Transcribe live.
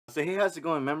So hey, how's it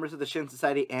going, members of the Shin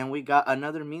Society? And we got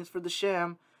another Memes for the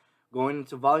Sham going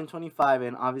into volume 25,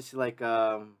 and obviously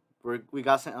we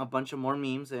got a bunch of more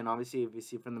memes, and obviously if you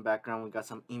see from the background, we got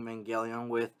some Evangelion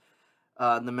with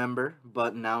the member,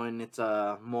 but now in its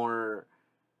more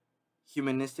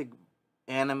humanistic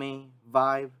anime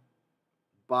vibe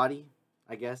body,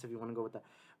 I guess, if you want to go with that.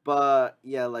 But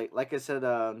yeah, like I said,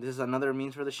 this is another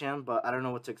Memes for the Sham, but I don't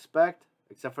know what to expect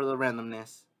except for the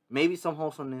randomness, maybe some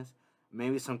wholesomeness,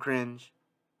 maybe some cringe,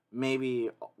 maybe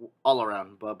all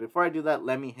around. But before I do that,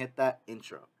 let me hit that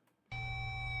intro.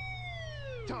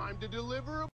 Time to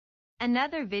deliver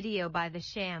another video by the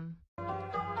Sham.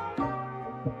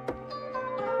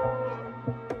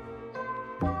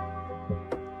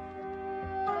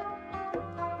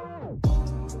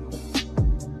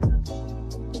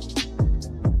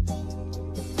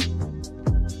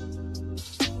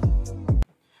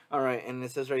 Alright, and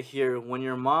it says right here, when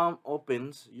your mom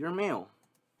opens your mail.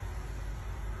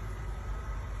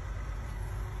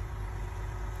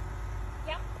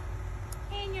 Yep.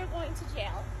 And you're going to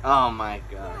jail. Oh my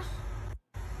gosh.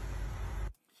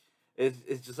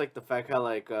 It's just like the fact how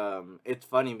it's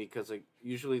funny because like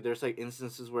usually there's like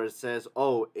instances where it says,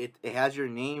 oh, it has your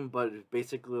name, but it's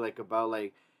basically like about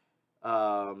like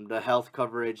the health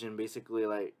coverage and basically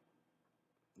like,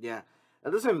 yeah,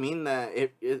 that doesn't mean that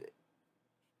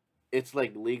it's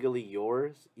like legally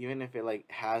yours, even if it like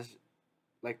has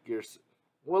like your,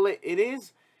 well, it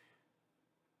is.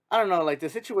 I don't know, like the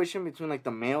situation between like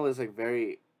the mail is like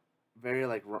very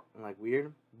like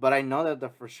weird, but I know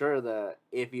that for sure that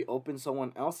if you open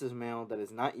someone else's mail that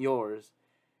is not yours,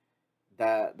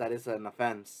 that is an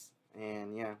offense.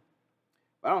 And yeah,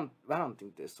 I don't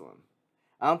think this one.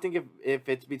 I don't think if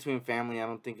it's between family, I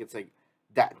don't think it's like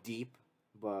that deep,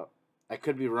 but I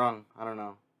could be wrong. I don't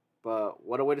know. But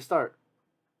what a way to start.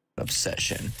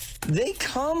 Obsession. They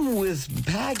come with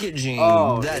packaging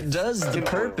that does the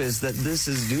purpose that this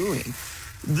is doing.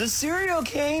 The cereal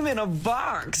came in a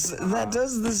box that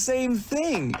does the same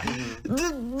thing.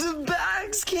 The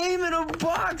bags came in a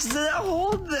box that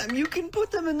hold them. You can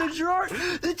put them in the drawer.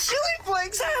 The chili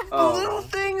flakes have a little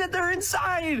thing that they're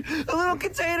inside. A little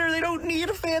container. They don't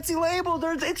need a fancy label.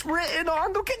 It's written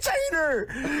on the container.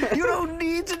 You don't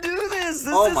need to do this. This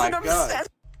isn't obsession.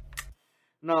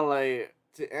 No, like,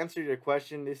 to answer your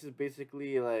question, this is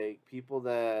basically like people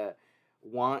that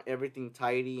want everything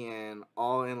tidy and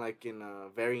all in a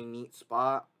very neat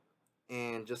spot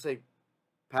and just like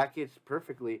packaged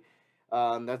perfectly.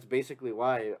 That's basically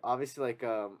why. Obviously,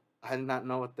 I did not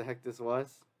know what the heck this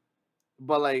was,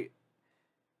 but like,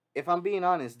 if I'm being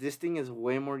honest, this thing is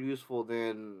way more useful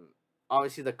than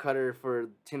obviously the cutter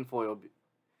for tinfoil,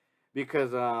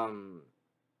 because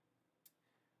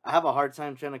I have a hard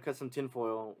time trying to cut some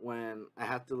tinfoil when I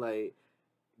have to like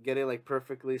get it like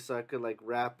perfectly so I could like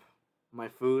wrap my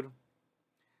food.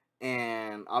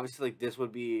 And obviously like this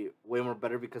would be way more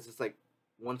better because it's like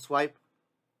one swipe,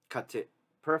 cuts it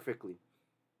perfectly.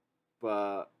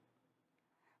 But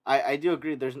I do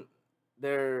agree,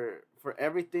 there for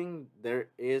everything there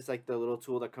is like the little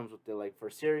tool that comes with it. Like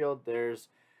for cereal, there's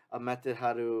a method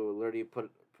how to literally put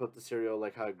the cereal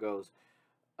like how it goes.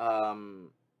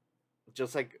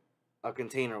 Just like a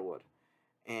container would,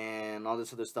 and all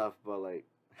this other stuff. But like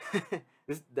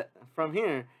from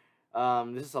here,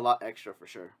 this is a lot extra for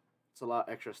sure. It's a lot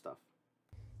extra stuff.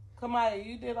 Kamaya,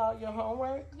 you did all your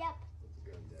homework? Yep.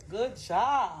 Good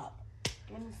job.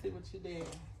 Let me see what you did.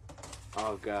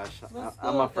 Oh gosh,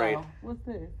 I'm afraid. Though? What's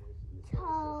this?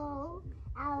 Toe,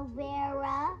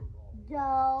 Alvera,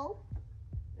 dough.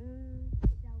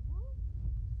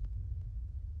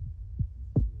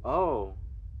 Oh.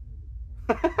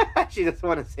 She doesn't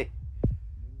want to say.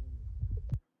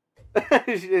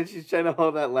 She's trying to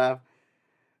hold that laugh.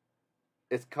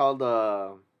 It's called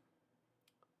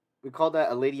we call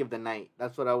that a lady of the night.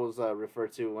 That's what I was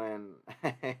referred to when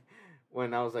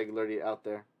when I was like literally out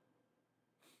there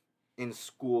in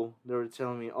school. They were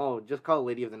telling me, "Oh, just call it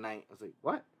lady of the night." I was like,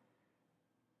 "What?"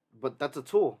 But that's a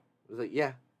tool. I was like,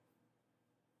 "Yeah."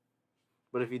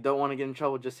 But if you don't want to get in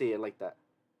trouble, just say it like that.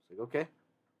 It's like, okay.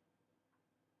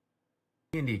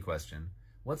 D&D question.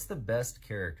 What's the best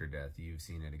character death you've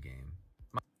seen at a game?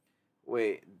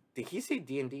 Wait, did he say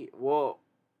D&D? Well,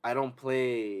 I don't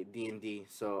play D&D,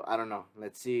 so I don't know.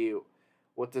 Let's see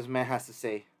what this man has to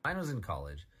say. Mine was in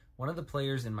college. One of the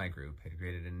players in my group had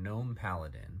created a gnome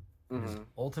paladin. And his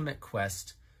ultimate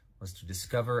quest was to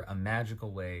discover a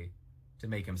magical way to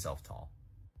make himself tall.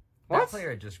 What? That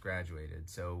player had just graduated,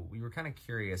 so we were kind of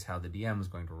curious how the DM was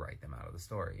going to write them out of the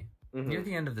story. Near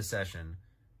the end of the session,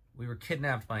 we were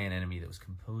kidnapped by an enemy that was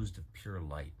composed of pure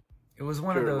light. It was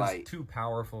one pure of those light. too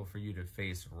powerful for you to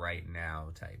face right now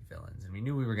type villains, and we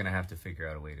knew we were going to have to figure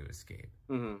out a way to escape.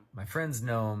 My friend's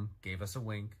gnome gave us a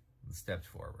wink and stepped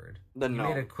forward. He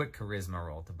made a quick charisma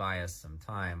roll to buy us some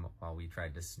time while we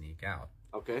tried to sneak out.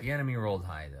 Okay. The enemy rolled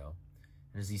high, though,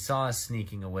 and as he saw us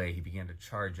sneaking away, he began to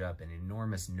charge up an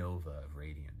enormous nova of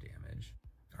radiant damage.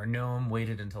 Our gnome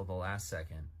waited until the last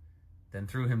second, then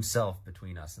threw himself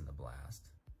between us and the blast.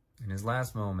 In his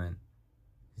last moment,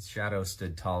 his shadow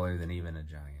stood taller than even a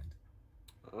giant.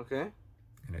 Okay.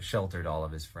 And it sheltered all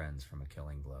of his friends from a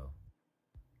killing blow.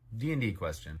 D&D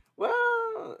question.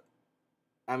 Well,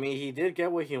 I mean, he did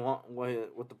get what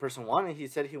the person wanted. He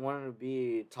said he wanted to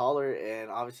be taller,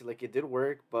 and obviously, like, it did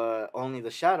work, but only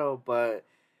the shadow. But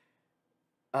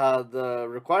the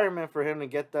requirement for him to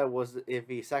get that was if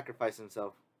he sacrificed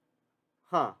himself.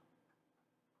 Huh.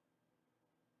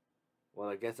 Well,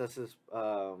 I guess that's his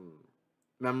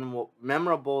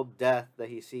memorable death that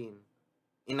he's seen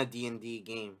in a D&D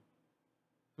game.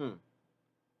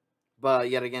 But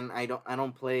yet again, I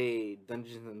don't play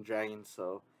Dungeons and Dragons,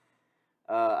 so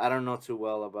I don't know too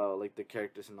well about like the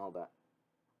characters and all that.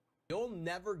 You'll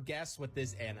never guess what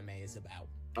this anime is about.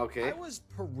 Okay. I was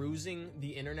perusing the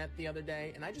internet the other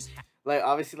day, and I just like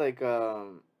obviously like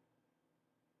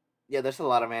yeah, there's a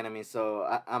lot of anime, so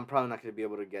I'm probably not gonna be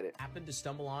able to get it. happened to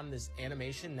stumble on this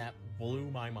animation that blew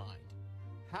my mind.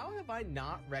 How have I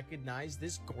not recognized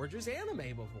this gorgeous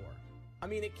anime before? I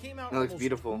mean, it came out almost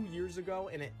 2 years ago,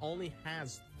 and it only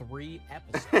has 3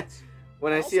 episodes.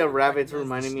 When I see a rabbit, it's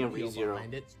reminding me of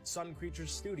ReZero. Sun Creature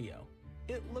Studio.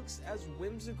 It looks as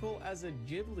whimsical as a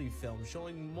Ghibli film,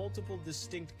 showing multiple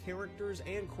distinct characters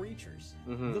and creatures.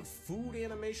 The food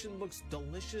animation looks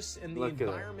delicious, and the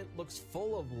environment looks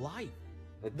full of life.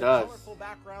 It the does. colorful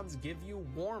backgrounds give you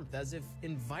warmth, as if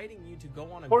inviting you to go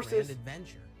on a Horses. grand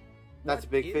adventure. That's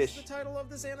What Big is Fish. the title of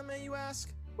this anime, you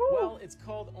ask? Woo. Well, it's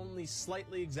called Only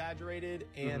Slightly Exaggerated,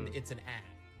 and it's an ad.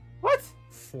 What?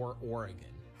 For Oregon.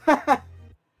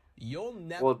 You'll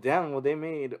never. Well, damn. Well, they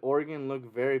made Oregon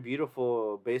look very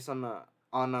beautiful based on a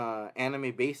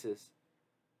anime basis.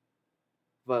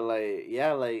 But like,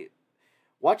 yeah, like,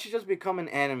 watch it just become an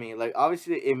anime. Like,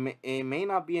 obviously, it may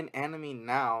not be an anime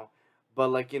now, but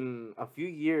like in a few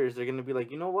years, they're gonna be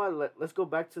like, you know what? Let's go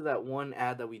back to that one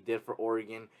ad that we did for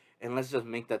Oregon, and let's just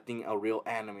make that thing a real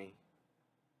anime.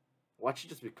 Watch it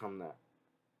just become that,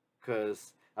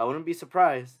 cause I wouldn't be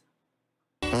surprised.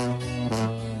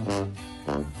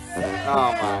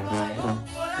 Oh my.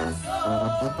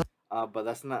 But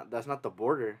that's not the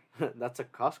border. That's a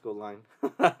Costco line.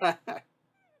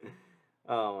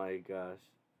 Oh my gosh.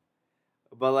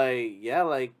 But like, yeah,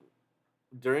 like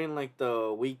during like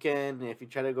the weekend, if you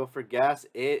try to go for gas,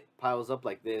 it piles up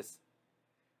like this.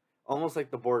 Almost like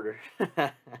the border.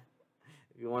 If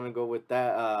you want to go with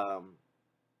that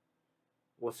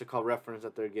what's it called reference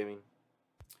that they're giving.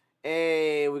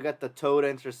 Hey, we got the Toad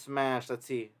Enter Smash. Let's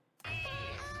see.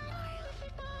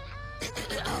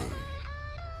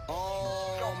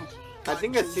 I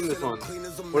think I've seen this one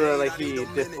where like he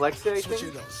deflects it, I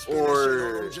think,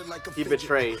 or he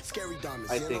betrays.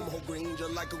 I think.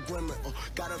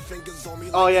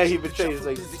 Oh yeah, he betrays.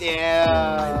 Like,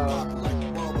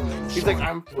 damn. He's like,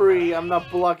 I'm free. I'm not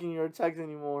blocking your attacks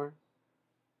anymore.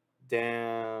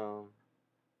 Damn.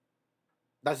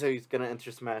 That's how he's gonna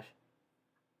enter Smash.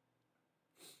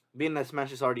 Being that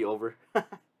Smash is already over.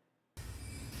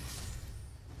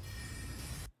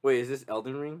 Wait, is this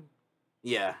Elden Ring?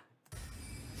 Yeah.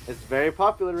 It's very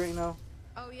popular right now.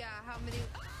 Oh yeah, how many?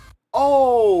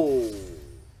 Oh!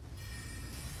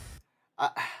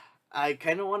 I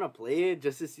kind of want to play it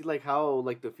just to see like how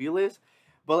like the feel is.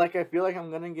 But like I feel like I'm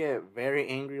going to get very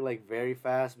angry like very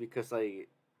fast because like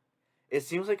it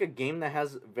seems like a game that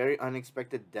has very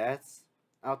unexpected deaths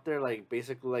out there. Like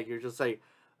basically like you're just like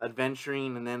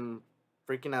adventuring and then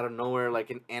freaking out of nowhere like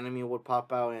an enemy would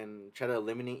pop out and try to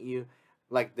eliminate you.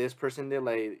 Like this person did,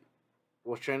 like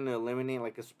was trying to eliminate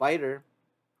like a spider,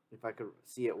 if I could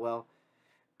see it well,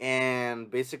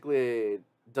 and basically it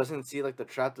doesn't see like the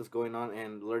trap that's going on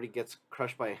and literally gets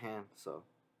crushed by a hand. So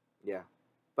yeah,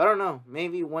 but I don't know,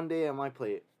 maybe one day I might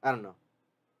play it. I don't know.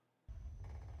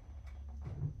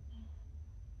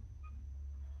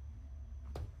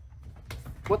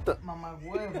 What the? Mama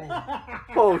huevo.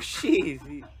 Oh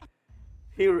jeez,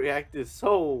 he reacted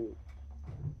so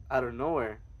out of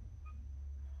nowhere.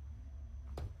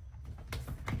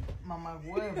 Mama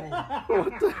huevo.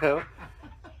 What the hell?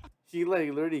 He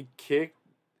like literally kicked.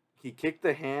 He kicked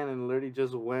the hand and literally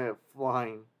just went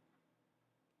flying.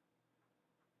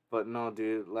 But no,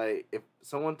 dude. Like if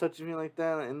someone touches me like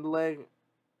that in the leg,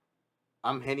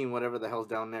 I'm hitting whatever the hell's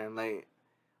down there. And like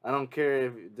I don't care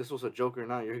if this was a joke or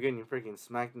not. You're getting freaking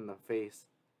smacked in the face.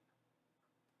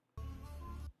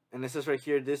 And this is right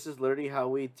here. This is literally how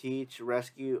we teach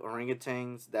rescue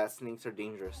orangutans that snakes are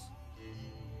dangerous.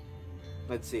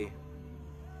 Let's see.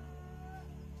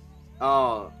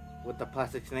 Oh, with the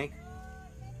plastic snake.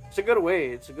 It's a good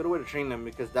way. It's a good way to train them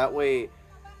because that way,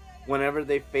 whenever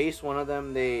they face one of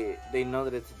them, they know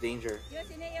that it's a danger.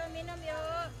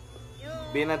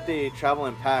 Being that they travel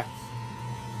in packs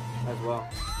as well.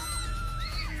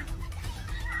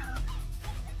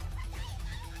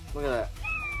 Look at that.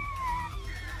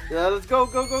 Yeah, let's go,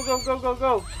 go, go, go, go, go,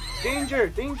 go. Danger,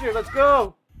 danger, let's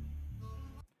go.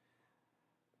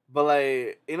 But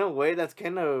like, in a way, that's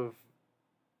kind of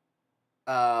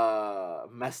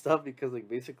messed up because like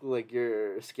basically like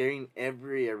you're scaring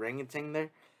every orangutan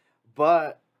there.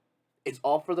 But it's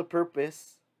all for the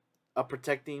purpose of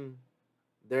protecting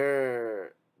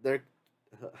their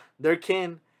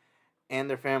kin and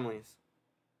their families.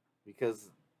 Because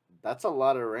that's a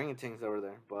lot of orangutans over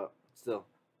there, but still.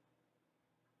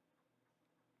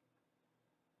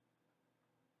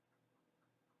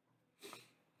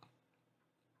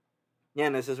 Yeah,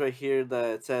 and it says right here that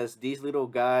it says these little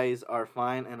guys are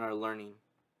fine and are learning.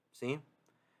 See?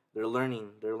 They're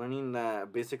learning. They're learning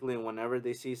that basically whenever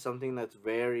they see something that's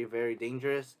very, very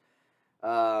dangerous,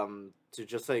 to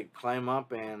just like climb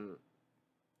up and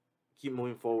keep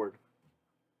moving forward.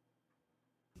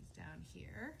 Down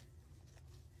here.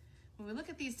 When we look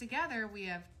at these together, we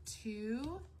have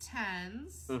 2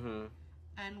 10s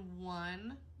and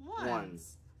 1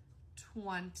 1s.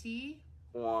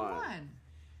 21.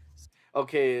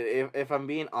 Okay, if I'm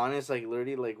being honest, like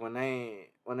literally, like when I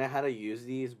had to use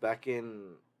these back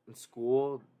in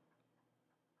school,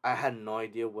 I had no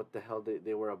idea what the hell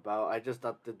they were about. I just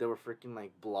thought that they were freaking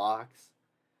like blocks.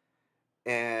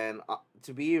 And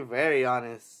to be very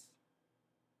honest,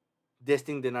 this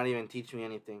thing did not even teach me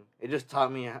anything. It just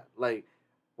taught me like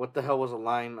what the hell was a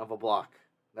line of a block.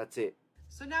 That's it.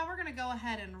 So now we're gonna go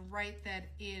ahead and write that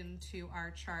into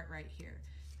our chart right here,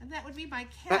 and that would be my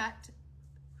cat.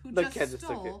 Who just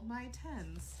stole my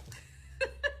 10s.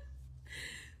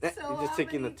 So how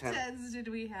many 10s did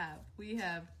we have? We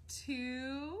have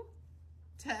 2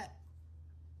 10.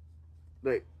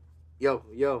 Like,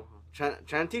 yo, trying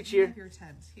to teach you. Your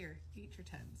 10s. Here, eat your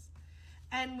 10s.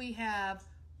 And we have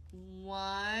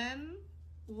 1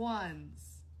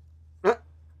 1s.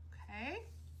 Okay?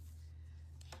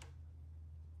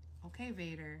 Okay,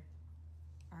 Vader.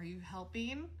 Are you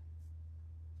helping?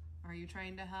 Are you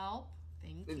trying to help?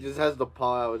 Thank you. It just has the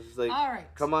paw out. It's just like, all right,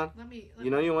 come on. Let me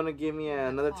you know you want to give me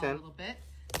another 10? A little bit.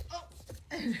 Oh.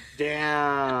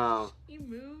 Damn. You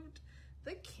moved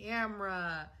the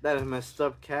camera. That is messed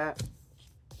up, cat.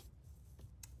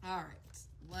 All right,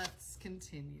 let's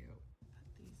continue.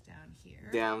 Put these down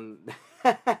here. Damn.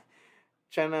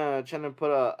 trying to put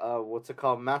a what's it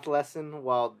called, math lesson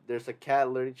while there's a cat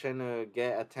literally trying to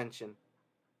get attention.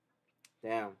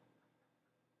 Damn.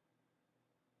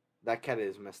 That cat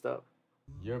is messed up.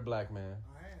 You're a black man.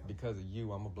 Because of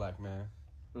you, I'm a black man.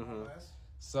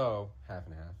 So, half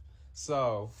and half.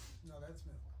 So. No, that's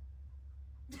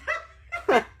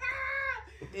middle.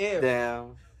 If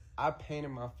Damn. I painted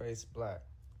my face black,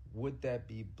 would that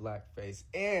be blackface?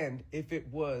 And if it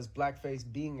was blackface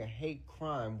being a hate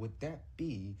crime, would that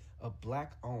be a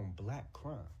black-on-black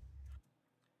crime?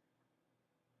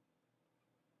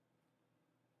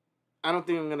 I don't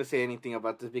think I'm gonna say anything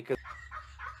about this because,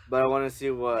 but I want to see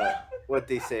what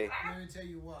they say. Let me tell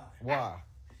you why. Why?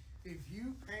 If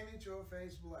you painted your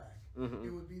face black,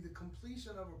 it would be the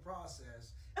completion of a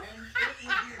process, and it would be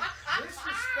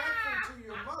disrespectful to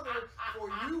your mother, for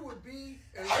you would be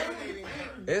eliminating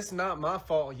her. It's not my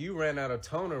fault you ran out of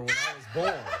toner when I was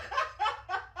born.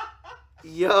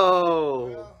 Yo.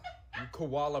 Well, you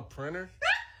koala printer?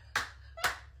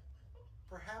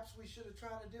 Perhaps we should have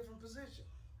tried a different position.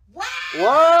 What?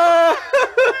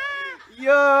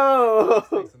 Yo.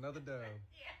 Takes another dub.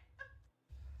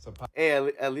 So,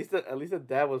 hey, at least the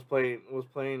dad was playing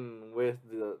with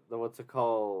the what's it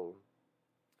called,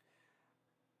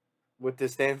 with the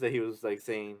stance that he was like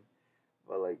saying,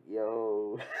 but like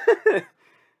yo,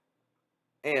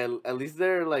 hey, at least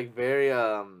they're like very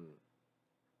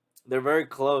they're very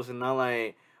close and not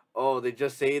like, oh, they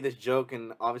just say this joke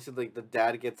and obviously like the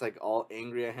dad gets like all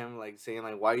angry at him, like saying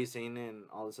like, why are you saying it and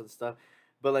all this other stuff,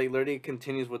 but like literally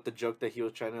continues with the joke that he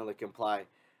was trying to like imply,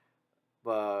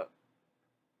 but.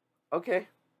 Okay,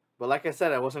 but like I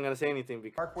said, I wasn't gonna say anything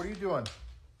because. Mark, what are you doing?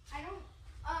 I don't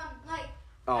like.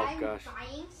 Oh I'm gosh.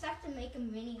 buying stuff to make a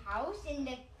mini house,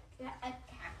 and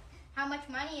how much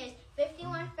money is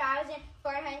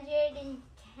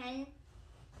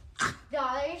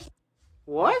 $51,410.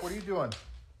 What? What are you doing?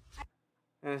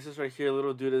 And it says right here,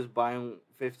 little dude is buying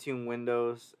 15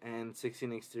 windows and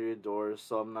 16 exterior doors,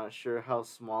 so I'm not sure how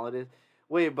small it is.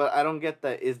 Wait, but I don't get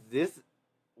that. Is this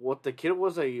what the kid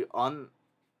was on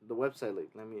the website? Like,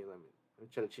 let me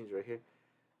try to change it right here.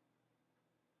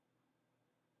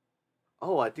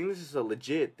 Oh, I think this is a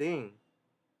legit thing.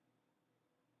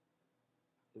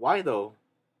 Why though?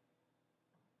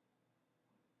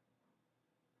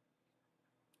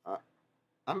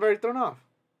 I'm very thrown off.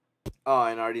 Oh,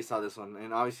 and I already saw this one.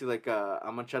 And obviously, like,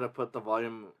 I'm gonna try to put the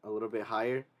volume a little bit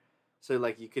higher, so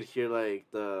like you could hear like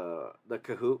the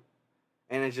Kahoot,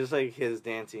 and it's just like his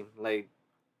dancing, like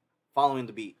following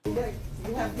the beat.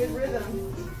 You have good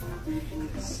rhythm.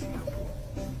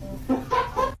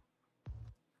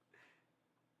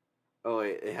 Oh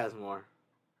wait, it has more.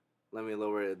 Let me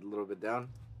lower it a little bit down.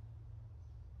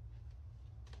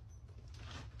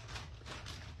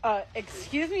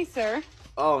 Excuse me, sir.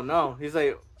 Oh no, he's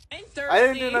like, I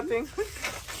didn't do nothing.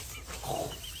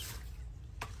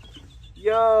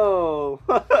 Yo.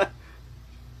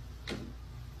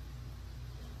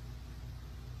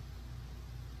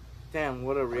 Damn,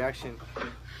 what a reaction.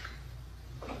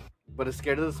 But it's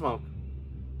scared of the smoke.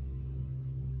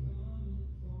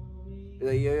 He's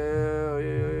like, yeah.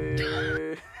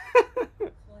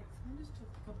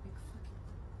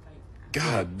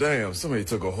 God damn, somebody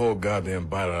took a whole goddamn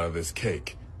bite out of this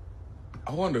cake.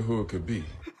 I wonder who it could be.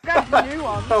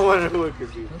 I wonder who it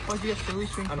could be. I'm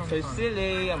so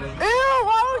silly. Ew,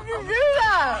 why would you do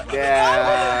that?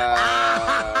 Yeah.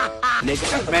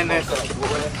 Menace.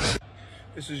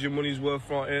 This is your money's worth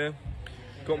right here.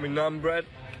 Got me naan bread.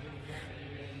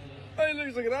 Hey, it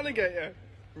looks like an alligator.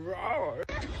 Rawr.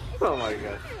 Oh my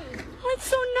god. That's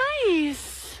so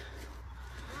nice.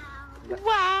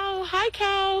 Wow. Hi,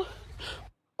 cow.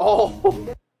 Oh.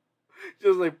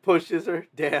 Just like pushes her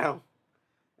down.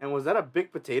 And was that a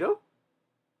big potato?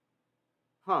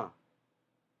 Huh.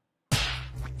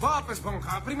 Bob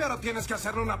Esponja, primero tienes que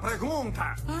hacerle una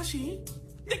pregunta. Ah, sí.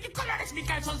 ¿De qué color es mi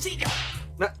calzoncillo?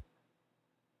 What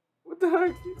the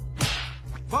heck?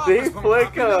 Bob They Esponja,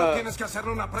 like primero a... tienes que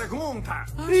hacerle una pregunta.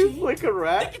 They like a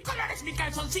rat? ¿De qué color es mi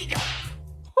calzoncillo?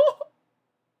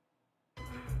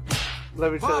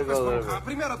 Let me try to Bob go a little Esponja, bit.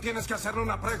 primero tienes que hacerle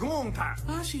una pregunta.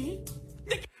 Ah, sí.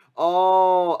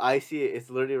 Oh, I see it. It's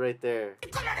literally right there. ¿De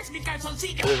qué color es mi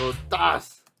calzoncillo? Little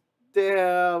das.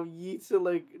 Damn, yeets it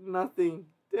like nothing.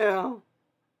 Damn.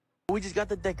 We just got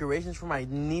the decorations for my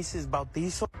niece's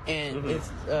bautizo, and it's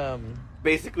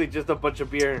basically just a bunch of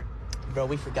beer. Bro,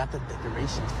 we forgot the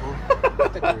decorations, fool.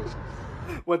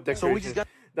 What decorations? So we just got.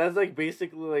 That's like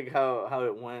basically like how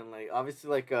it went. Like obviously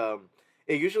like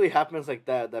it usually happens like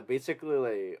that. That basically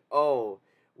like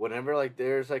whenever like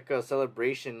there's like a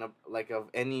celebration of like of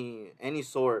any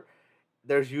sort,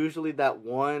 there's usually that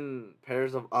one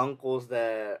pairs of uncles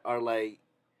that are like,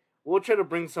 we'll try to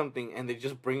bring something, and they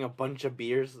just bring a bunch of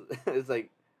beers. It's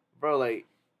like, bro, like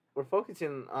we're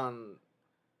focusing on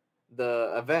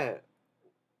the event.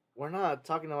 We're not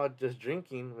talking about just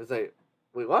drinking. It's like,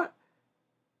 wait, what?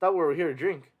 Thought we were here to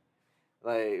drink.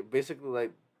 Like basically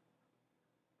like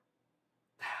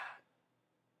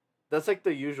that's like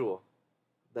the usual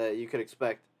that you could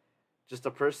expect. Just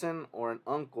a person or an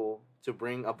uncle to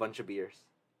bring a bunch of beers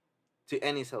to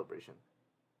any celebration.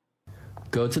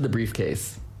 Go to the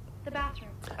briefcase. The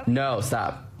bathroom. Okay. No,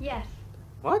 stop. Yes.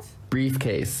 What?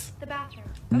 Briefcase. The bathroom.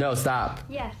 No, stop.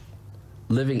 Yes.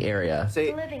 Living area.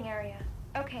 The living area.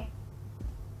 Okay.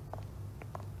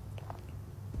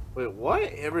 Wait, what?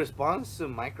 It responds to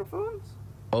microphones?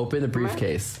 Open the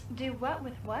briefcase. Do what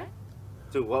with what?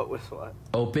 Do what with what?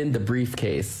 Open the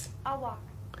briefcase. I'll walk.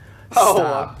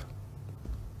 Stop.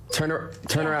 Turn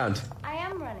around. I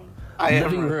am running.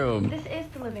 Living room. This is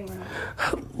the living room.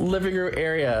 Living room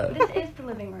area. This is the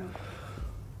living room.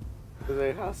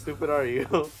 Like, how stupid are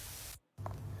you?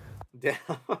 Damn.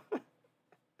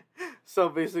 So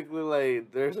basically,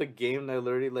 like, there's a game that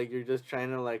literally, like, you're just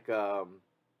trying to, like,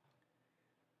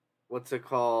 what's it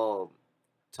called?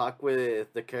 Talk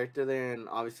with the character there, and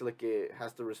obviously, like, it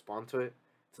has to respond to it,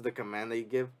 to the command that you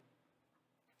give.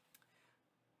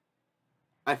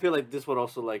 I feel like this would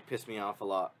also, like, piss me off a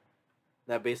lot.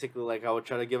 That basically, like, I would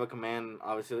try to give a command,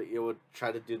 obviously, it would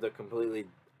try to do the completely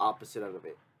opposite out of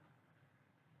it.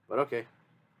 But okay.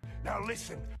 Now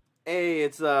listen. Hey,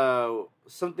 it's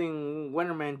something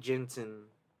Winterman Jensen,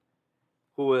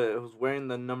 who was wearing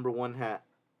the #1 hat.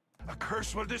 A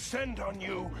curse will descend on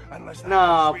you unless.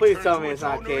 No, please tell me it's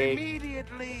not cake.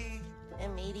 Immediately.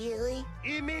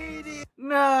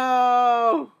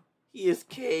 No, he is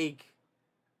cake.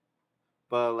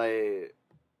 But like,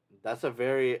 that's a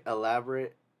very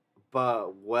elaborate,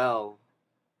 but well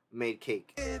made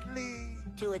cake.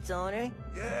 To its owner?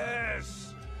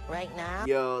 Yes. Right now?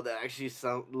 Yo, that actually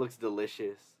looks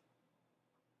delicious.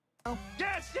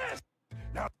 Yes, yes.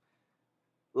 Now,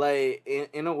 like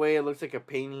in a way, it looks like a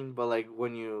painting, but like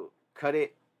when you cut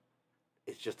it,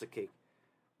 it's just a cake.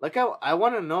 Like I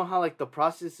want to know how like the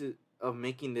process of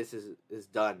making this is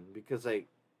done, because like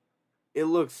it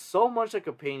looks so much like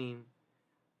a painting,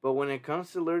 but when it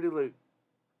comes to literally like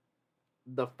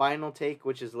the final take,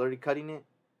 which is literally cutting it,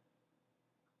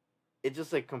 it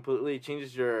just like completely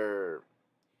changes your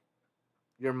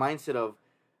mindset of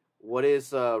what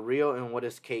is real and what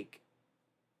is cake.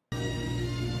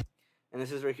 And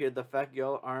this is right here. The fact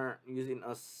y'all aren't using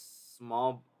a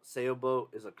small sailboat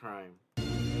is a crime.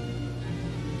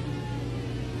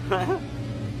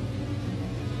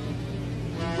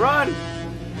 Run!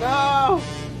 No!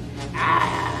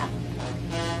 Ah!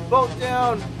 Boat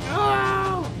down!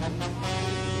 No!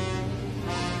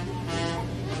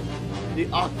 The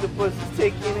octopus is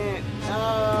taking it.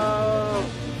 No!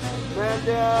 Man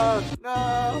down!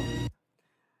 No!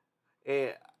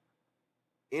 Hey,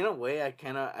 in a way, I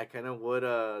kind of would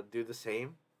do the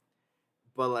same,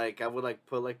 but like I would like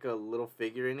put like a little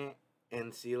figure in it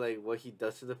and see like what he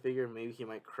does to the figure. Maybe he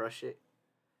might crush it.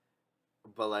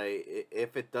 But like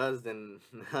if it does, then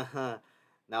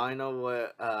now I know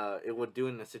what it would do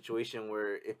in a situation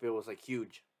where if it was like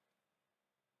huge,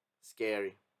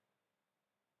 scary.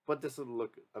 But this would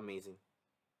look amazing.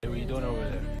 What are you doing over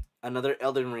there? Another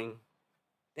Elden Ring.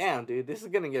 Damn, dude, this is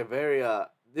gonna get very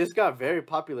this got very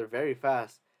popular very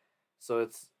fast. So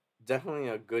it's definitely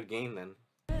a good game then.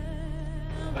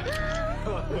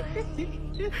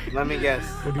 Let me guess.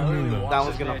 What do you mean, though? That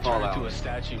one's gonna fall out. Into a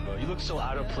statue, bro. You look so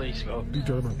out of place, bro. What are you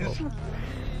talking about?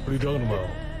 What are you talking about?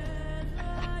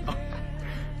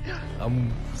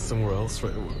 I'm somewhere else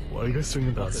right now. Why are you guys talking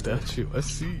about statue? I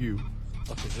see you.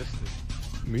 What is this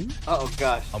thing? Me? Oh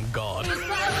gosh. I'm God.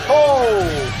 Oh!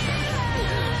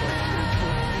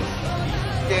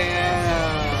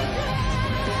 Damn.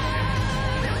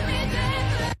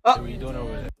 What are you doing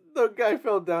over there? The guy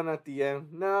fell down at the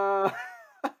end. No.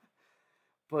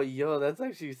 But yo, that's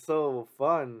actually so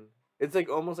fun. It's like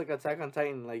almost like Attack on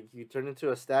Titan. Like you turn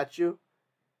into a statue,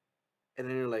 and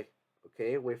then you're like,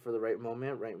 okay, wait for the right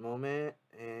moment,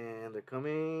 and they're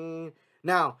coming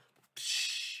now.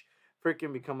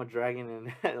 Freaking become a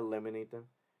dragon and eliminate them.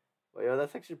 But yo,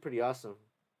 that's actually pretty awesome.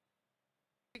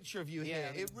 Picture of you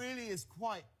here. It really is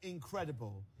quite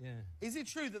incredible. Yeah. Is it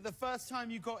true that the first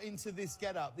time you got into this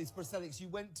getup, these prosthetics, you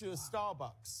went to a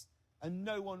Starbucks and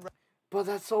no one... But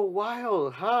that's so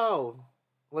wild. How?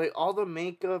 Like all the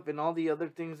makeup and all the other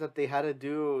things that they had to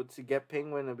do to get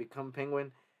Penguin and become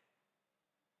Penguin.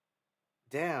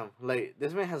 Damn, like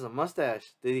this man has a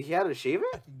mustache. Did he have to shave it?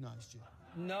 Recognized you.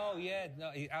 No,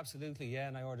 absolutely, yeah.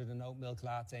 And I ordered an oat milk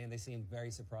latte, and they seemed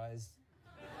very surprised.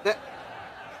 Yeah,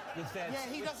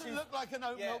 he doesn't look like an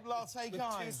oat milk latte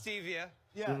guy. With 2 stevia.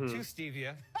 Yeah. 2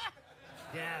 stevia.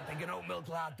 Yeah, take an oat milk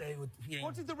latte with.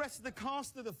 What did the rest of the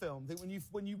cast of the film think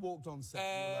when you walked on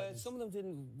set? Some of them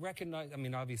didn't recognize. I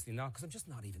mean, obviously not, because I'm just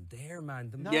not even there, man.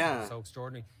 The No. man was so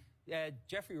extraordinary.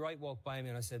 Jeffrey Wright walked by me,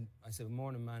 and I said,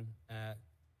 "Morning, man,"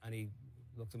 and he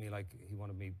looked at me like he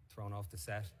wanted me thrown off the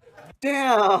set.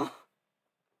 Damn.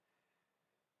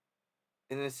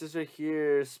 And it says right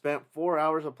here, spent 4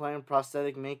 hours applying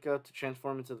prosthetic makeup to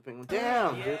transform into the Penguin.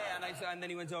 Damn, Yeah, dude. and then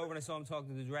he went over and I saw him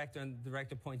talking to the director, and the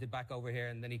director pointed back over here,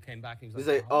 and then he came back and he was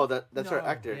He's like, like, oh, that's our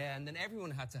actor. Yeah, and then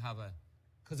everyone had to have a,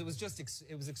 because it was just,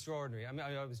 it was extraordinary. I mean,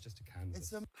 I was just a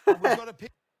canvas. We've got a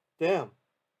pic. Damn.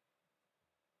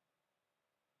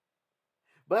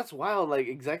 But that's wild. Like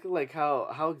exactly like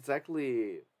how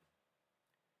exactly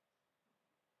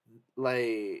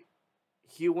like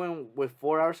he went with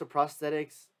 4 hours of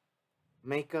prosthetics,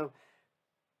 makeup,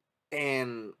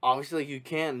 and obviously like, you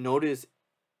can't notice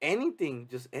anything,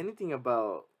 just anything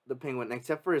about the Penguin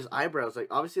except for his eyebrows. Like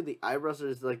obviously the eyebrows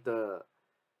is like the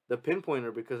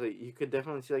pinpointer, because like, you could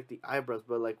definitely see like the eyebrows,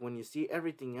 but like when you see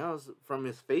everything else from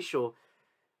his facial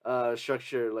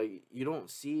structure, like you don't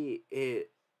see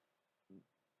it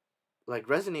like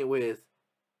resonate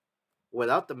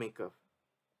without the makeup.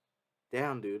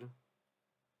 Damn, dude.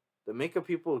 The makeup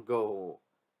people go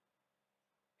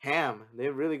ham. They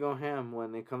really go ham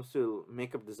when it comes to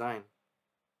makeup design.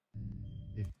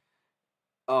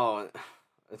 Oh,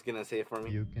 it's gonna say it for me.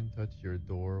 You can touch your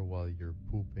door while you're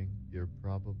pooping. You're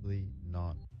probably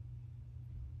not.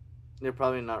 They're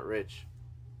probably not rich.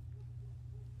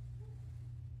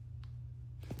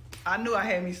 I knew I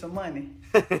had me some money.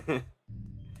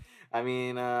 I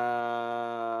mean,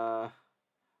 well,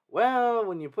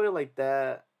 when you put it like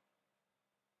that,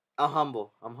 I'm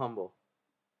humble.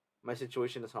 My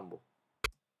situation is humble.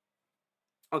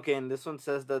 Okay, and this one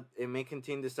says that it may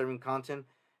contain disturbing content.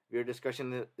 Your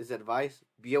discussion is advised.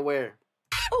 Be aware.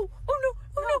 Oh no! Oh no!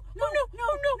 Oh no! Oh no!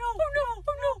 Oh no! Oh no!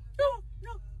 Oh no!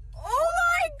 No! Oh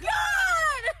my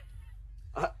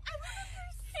God!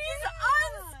 He's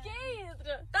unscathed.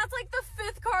 That's like the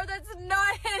 5th car that's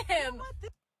not hit him.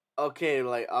 Okay,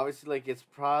 like obviously, like it's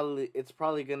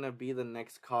probably gonna be the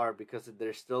next car because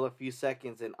there's still a few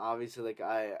seconds, and obviously, like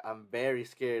I'm very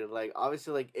scared. Like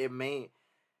obviously, like it may.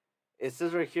 It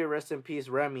says right here, rest in peace,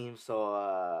 Remy.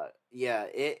 So yeah,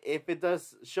 if it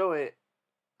does show it,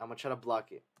 I'm gonna try to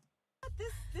block it.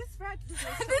 This rat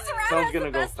Someone's has gonna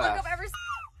the go best look fast. I've ever seen.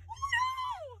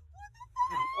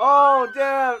 Oh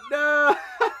damn! No.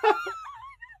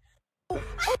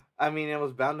 I mean, it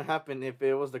was bound to happen. If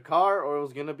it was the car or it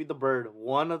was gonna be the bird,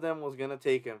 one of them was gonna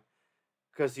take him,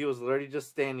 cause he was literally just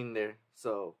standing there.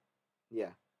 So,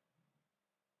 yeah.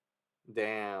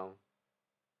 Damn.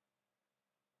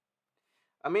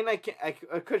 I mean, I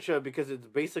could show it because it's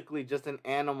basically just an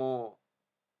animal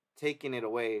taking it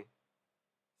away.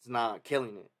 It's not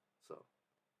killing it. So,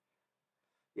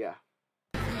 yeah.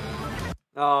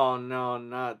 Oh no,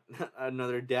 not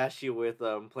another Dashie with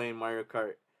playing Mario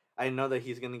Kart. I know that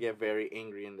he's gonna get very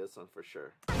angry in this one for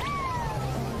sure. Give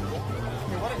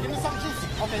me some juice.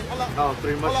 Okay, hold on. Oh,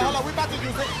 3 mushrooms. Hold on, we about to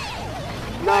use it.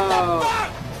 No.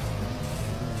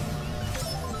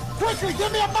 Quickly,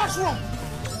 give me a mushroom.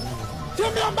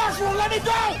 Give me a mushroom. Let me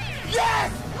go.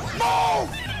 Yes. Move.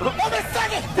 Let me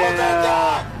second.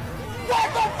 Damn. What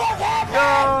the fuck happened?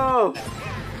 No.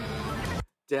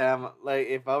 Damn. Like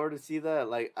if I were to see that,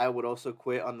 like I would also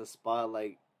quit on the spot.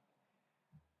 Like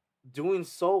doing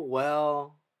so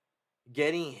well,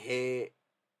 getting hit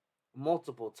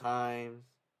multiple times,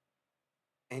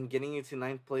 and getting into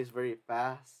 9th place very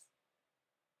fast.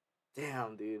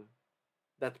 Damn, dude.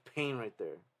 That's pain right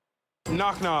there.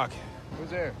 Knock knock. Who's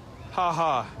there? Ha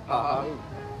ha. Ha ha.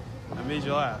 I made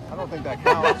you laugh. I don't think that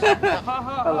counts. Ha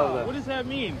ha. I love that. What does that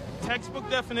mean? Textbook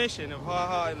definition of ha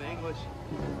ha in the English.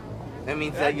 That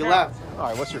means that you laughed. All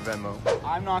right, what's your Venmo?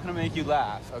 I'm not gonna make you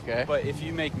laugh. Okay. But if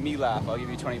you make me laugh, I'll give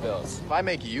you 20 bills. If I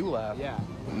make you laugh. Yeah.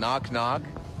 Knock knock.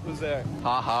 Who's there?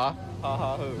 Ha ha. Ha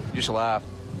ha who? You just laugh.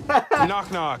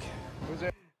 Knock knock. Who's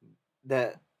there?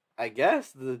 That I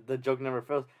guess the joke never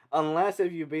fails unless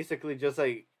if you basically just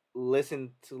like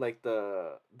listen to like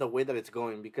the way that it's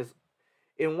going, because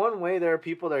in one way there are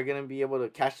people that are gonna be able to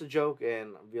catch the joke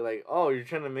and be like, oh, you're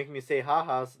trying to make me say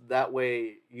ha-ha, so that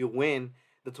way you win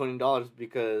the $20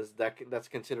 because that's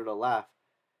considered a laugh.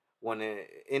 When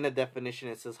in a definition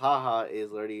it says ha-ha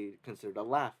is already considered a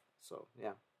laugh. So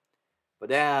yeah, but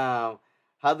damn,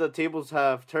 how the tables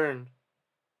have turned.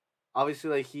 Obviously,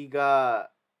 like he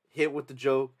got hit with the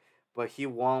joke, but he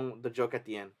won the joke at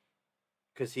the end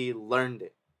because he learned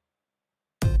it.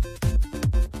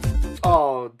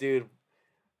 Oh, dude,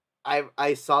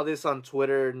 I saw this on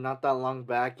Twitter not that long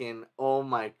back, and oh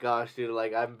my gosh, dude,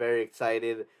 like I'm very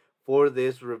excited for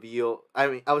this reveal. I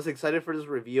mean, I was excited for this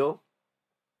reveal.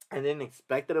 I didn't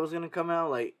expect that it was gonna come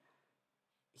out like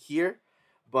here,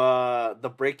 but the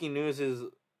breaking news is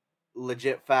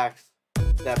legit facts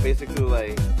that basically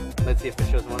like, let's see if it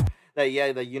shows more. That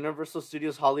yeah, the Universal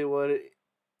Studios Hollywood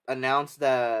announced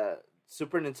that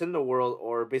Super Nintendo World,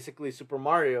 or basically Super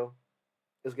Mario,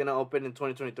 is gonna open in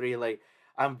 2023. Like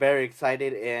I'm very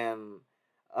excited, and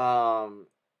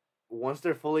once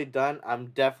they're fully done, I'm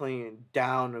definitely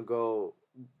down to go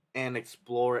and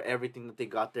explore everything that they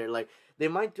got there. Like they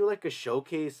might do like a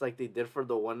showcase like they did for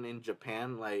the one in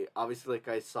Japan. Like obviously, like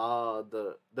I saw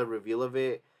the reveal of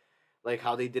it, like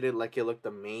how they did it, like it looked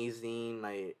amazing,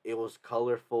 like it was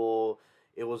colorful,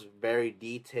 it was very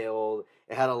detailed,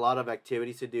 it had a lot of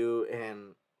activities to do,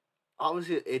 and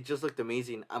obviously it just looked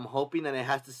amazing. I'm hoping that it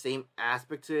has the same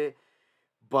aspect to it,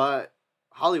 but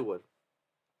Hollywood,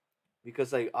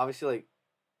 because like obviously like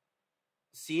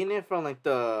seeing it from like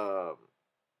the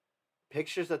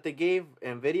pictures that they gave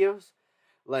and videos,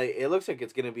 like it looks like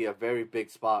it's gonna be a very big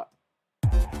spot.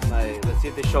 Like let's see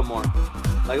if they show more.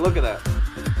 Like look at that.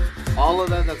 All of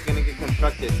that's gonna get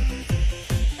constructed,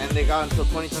 and they got until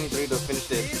 2023 to finish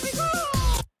this.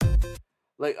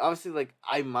 Like obviously, like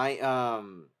I might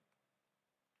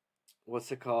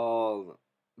what's it called?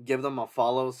 Give them a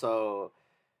follow so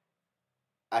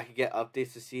I could get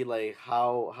updates to see like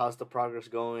how's the progress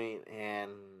going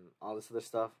and all this other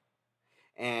stuff.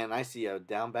 And I see a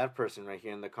down bad person right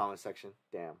here in the comment section.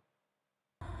 Damn.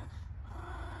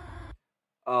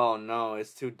 Oh no,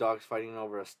 it's two dogs fighting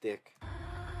over a stick.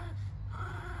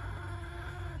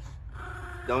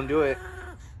 Don't do it.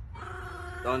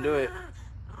 Don't do it.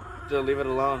 Just leave it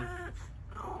alone.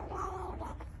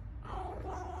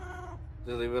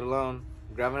 Just leave it alone.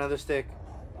 Grab another stick.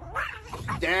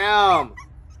 Damn!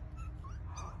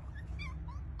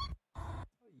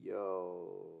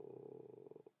 Yo.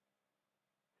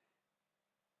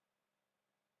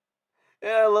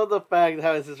 Yeah, I love the fact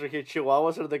how it's just here.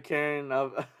 Chihuahuas are the Karen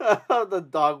of, of the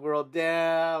dog world.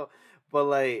 Damn. But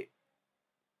like,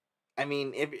 I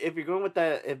mean, if you're going with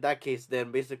that case,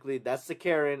 then basically that's the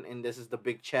Karen and this is the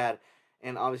big Chad,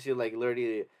 and obviously like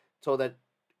Lurdy told that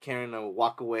Karen to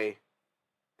walk away,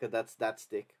 cause that's that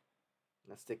stick.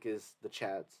 That stick is the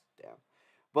Chad's. Damn.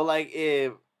 But like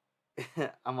if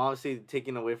I'm obviously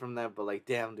taking away from that, but like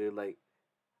damn dude, like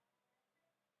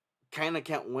kind of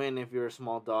can't win if you're a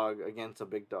small dog against a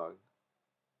big dog.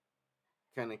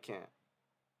 Kind of can't.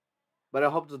 But I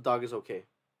hope the dog is okay.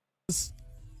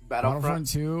 Battlefront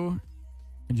 2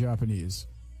 in Japanese.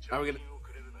 Are we gonna...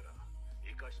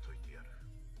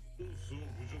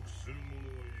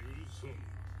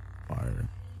 Fire.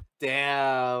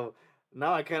 Damn.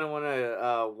 Now I kind of want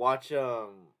to watch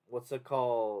what's it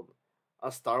called?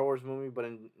 A Star Wars movie, but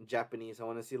in Japanese. I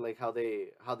want to see like how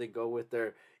they go with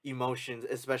their emotions,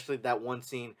 especially that one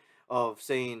scene of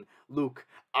saying, "Luke,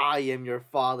 I am your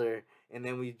father," and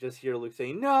then we just hear Luke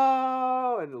saying,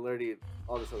 "No," and alerting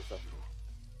all this other stuff.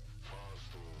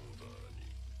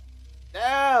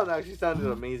 Damn, that actually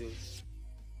sounded amazing.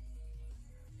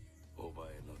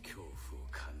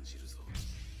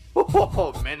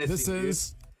 Oh, menacing. This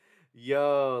is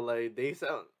yo, like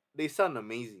they sound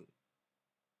amazing.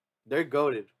 They're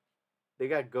goated. They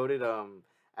got goated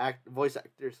voice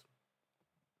actors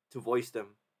to voice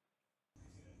them.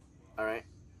 All right,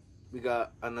 we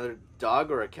got another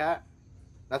dog or a cat.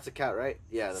 That's a cat, right?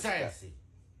 Yeah, that's a cat.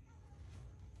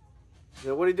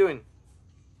 Yeah, what are you doing?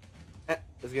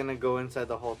 It's gonna go inside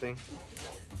the whole thing.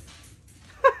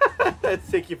 It's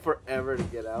taking forever to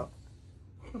get out.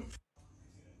 What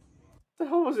the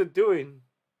hell was it doing?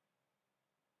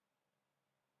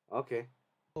 Okay.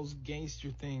 Most gangster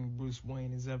thing Bruce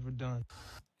Wayne has ever done.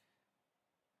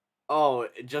 Oh,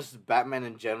 just Batman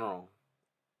in general.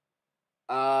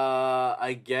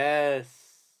 I guess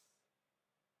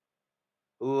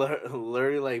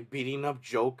literally like beating up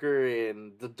Joker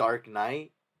in The Dark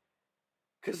Knight.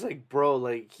 Cause like bro,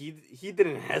 like he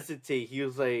didn't hesitate. He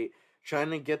was like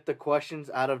trying to get the questions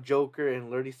out of Joker, and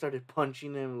literally started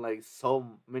punching him like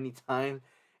so many times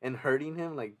and hurting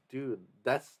him. Like, dude,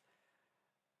 that's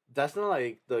not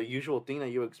like the usual thing that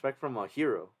you expect from a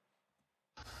hero.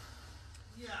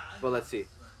 Yeah, but let's see.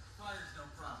 Fire's no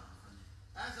problem for me.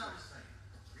 As I was saying,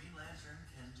 Green Lantern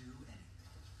can do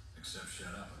anything. Except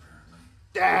shut up, apparently.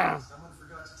 Damn! Someone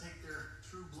forgot to take their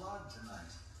true blood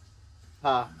tonight.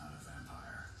 Huh. I'm not a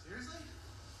vampire. Seriously?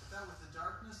 That with the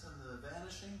darkness and the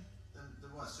vanishing? Then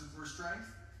what, super strength?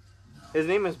 No. His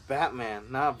name is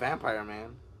Batman, not Vampire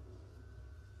Man.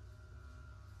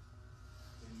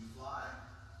 Can you fly?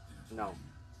 No.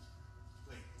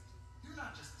 Wait, you're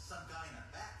not just some guy in a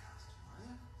bat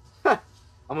costume, are you?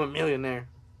 I'm a millionaire.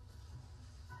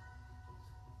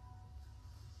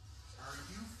 Are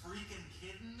you freaking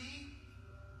kidding me?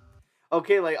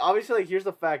 Okay, like obviously, like here's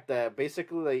the fact that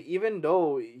basically, like even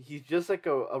though he's just like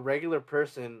a regular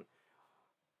person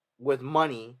with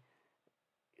money,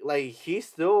 like he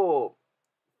still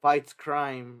fights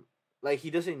crime. Like he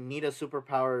doesn't need a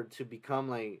superpower to become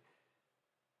like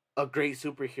a great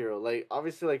superhero. Like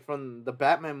obviously, like from the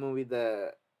Batman movie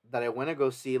that I went to go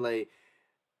see, like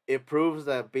it proves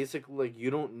that basically like you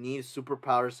don't need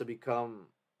superpowers to become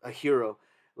a hero.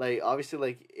 Like obviously,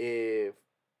 like if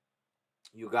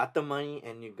you got the money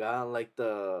and you got like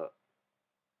the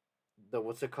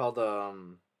what's it called,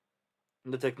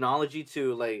 the technology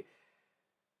to like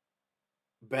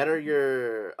better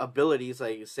your abilities,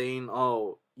 like saying,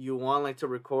 oh, you want like to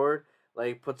record,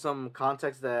 like put some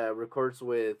context that records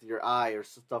with your eye or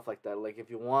stuff like that. Like if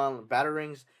you want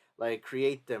batarangs, like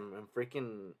create them and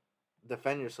freaking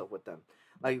defend yourself with them.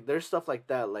 Like there's stuff like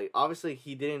that. Like obviously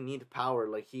he didn't need power,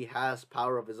 like he has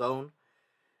power of his own,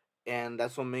 and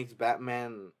that's what makes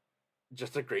Batman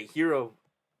just a great hero,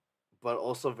 but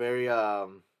also very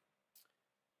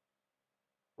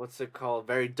what's it called,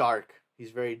 very dark. He's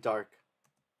very dark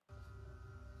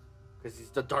because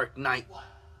he's the Dark Knight. What?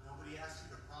 Nobody asked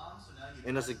you to prom, so now you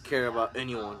And doesn't care about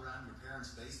anyone. around your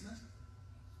parents' basement?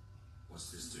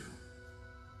 What's this do?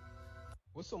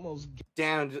 What's the most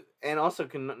Damn, and also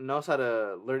knows how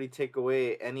to literally take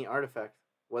away any artifact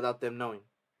without them knowing.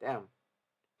 Damn,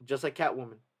 just like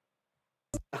Catwoman.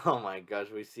 Oh my gosh,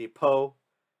 we see Poe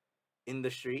in the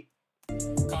street.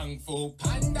 Kung Fu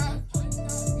Panda.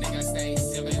 Nigga stay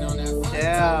sipping on that Fanta.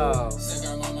 Yeah.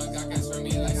 Sugar mama got gas for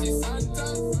me like she's Santa.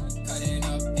 Cutting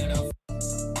up in a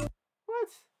What?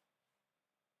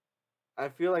 I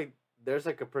feel like there's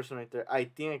like a person right there. I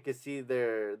think I can see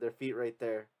their feet right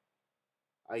there.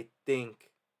 I think.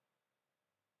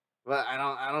 But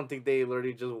I don't think they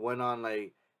literally just went on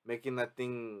like making a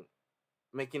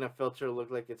filter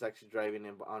look like it's actually driving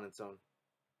it on its own.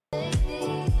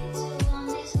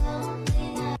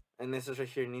 And this is right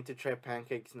here. Need to try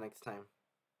pancakes next time.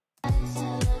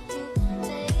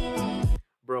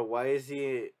 Bro, why is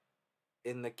he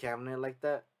in the cabinet like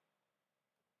that?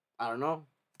 I don't know.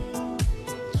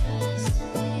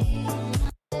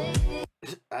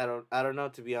 I don't know,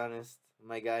 to be honest,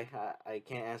 my guy. I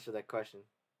can't answer that question.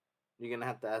 You're gonna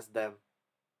have to ask them.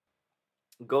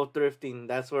 Go thrifting.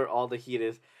 That's where all the heat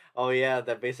is. Oh yeah,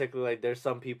 that basically like there's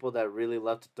some people that really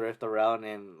love to thrift around,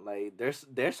 and like there's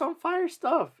some fire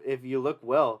stuff if you look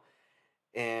well.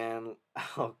 And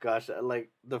oh gosh,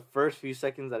 like the first few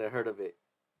seconds that I heard of it,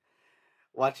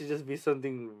 watch it just be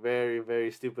something very, very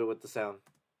stupid with the sound.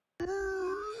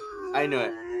 I knew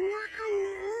it.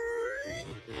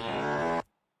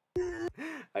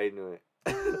 I knew it.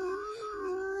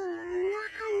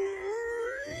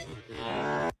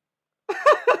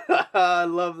 I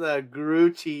love that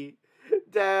Grucci.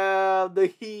 Damn, the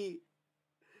heat.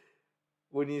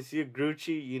 When you see a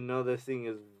Grucci, you know this thing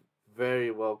is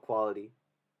very well quality.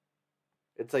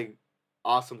 It's like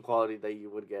awesome quality that you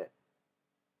would get.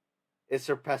 It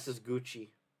surpasses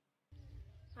Gucci.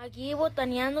 Aquí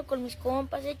botaneando con mis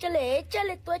compas. Échale,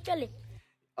 tú échale.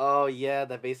 Oh yeah,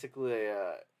 that basically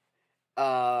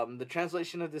the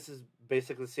translation of this is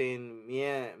basically saying me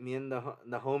and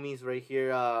the homies right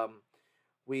here,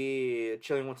 we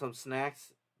chilling with some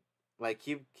snacks. Like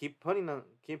keep putting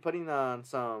on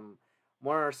some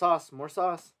more sauce.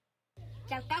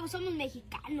 Que al cabo somos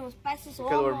mexicanos, pa' eso somos.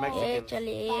 Because we're Mexicans.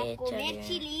 Pa' comer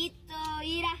chilito,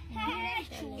 mira,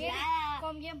 chulada.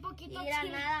 Con bien poquito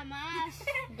chile. Nada más.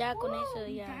 Ya con eso,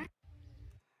 ya.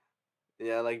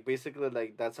 Yeah, like basically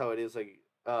like that's how it is. Like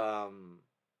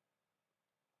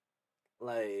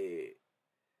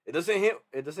it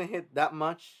doesn't hit that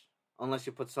much unless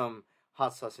you put some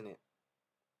hot sauce in it.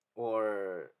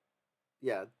 Or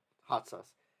yeah, hot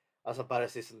sauce. I was about to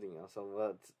say something else,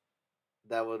 but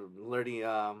that would literally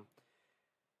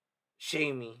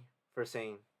shame me for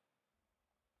saying.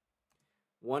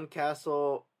 1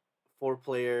 castle,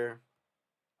 4-player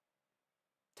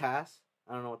task.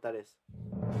 I don't know what that is.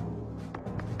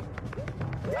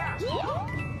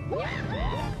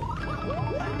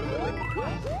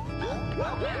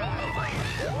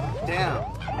 Damn.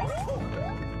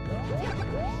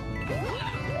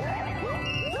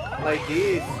 Like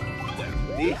these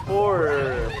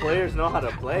 4 players know how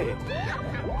to play.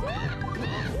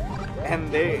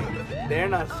 And they're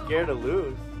not scared to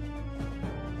lose.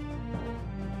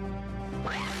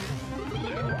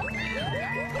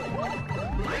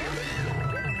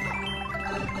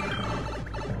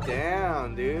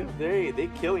 Damn, dude. They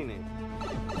killing it.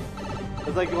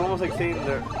 It's like almost like saying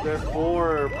they're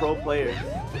 4 pro players.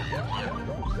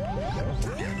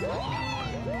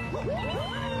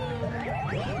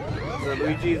 So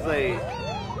Luigi's like,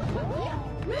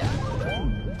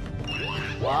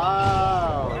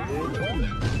 wow, dude.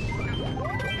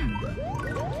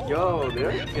 Yo,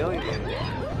 they're killing it.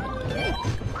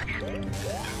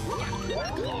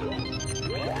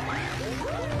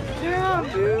 Damn,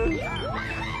 dude.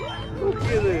 Look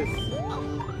at this.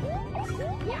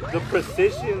 The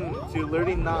precision to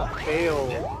learning not fail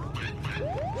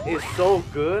is so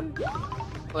good.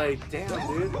 Like, damn,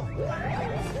 dude.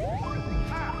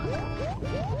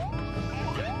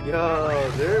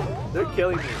 Yo, they're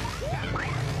killing me.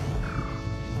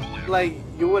 Like,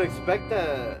 you would expect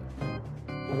that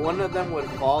one of them would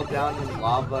fall down in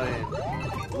lava and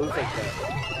lose like that.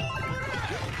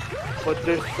 But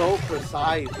they're so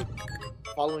precise,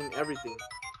 following everything.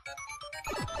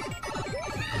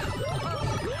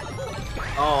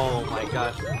 Oh my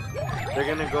gosh. They're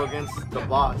gonna go against the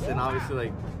boss, and obviously,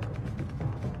 like,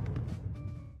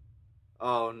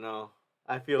 oh no.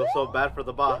 I feel so bad for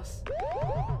the boss.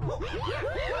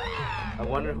 I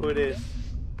wonder who it is.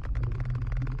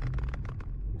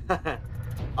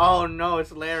 Oh no,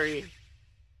 it's Larry.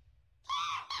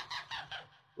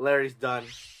 Larry's done.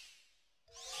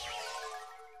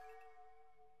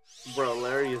 Bro,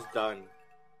 Larry is done.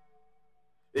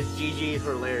 It's GG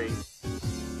for Larry.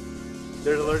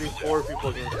 There's literally 4 people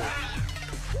against him.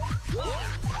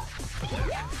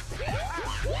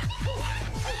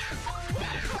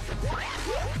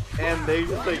 And they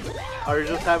just like are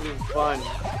just having fun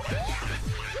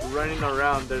running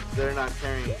around. They're not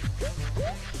carrying.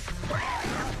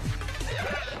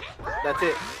 That's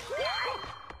it.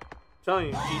 I'm telling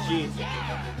you, GG's.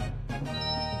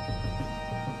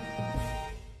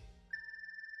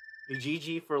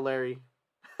 GG for Larry.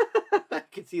 I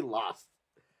can see Lost.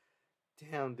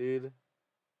 Damn, dude.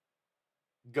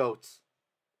 Goats.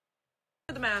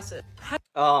 The masses.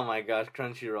 Oh my gosh,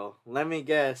 Crunchyroll. Let me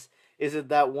guess. Is it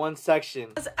that one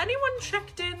section? Has anyone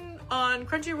checked in on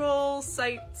Crunchyroll's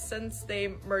site since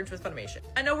they merged with Funimation?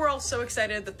 I know we're all so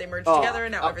excited that they merged together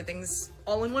and now everything's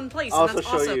all in one place, and that's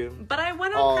awesome. You. But I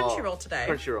went on Crunchyroll today.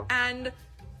 Crunchyroll. And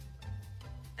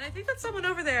I think that someone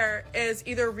over there is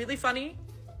either really funny,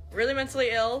 really mentally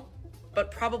ill, but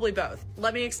probably both.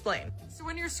 Let me explain. So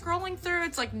when you're scrolling through,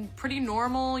 it's like pretty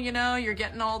normal, you know, you're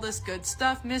getting all this good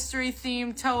stuff, mystery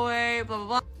theme, Toei, blah, blah,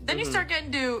 blah. Then you start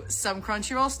getting to some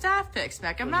Crunchyroll staff picks,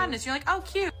 Mecha Madness. You're like, oh,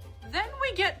 cute. Then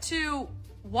we get to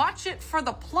watch it for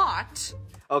the plot.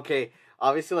 Okay,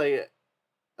 obviously, like,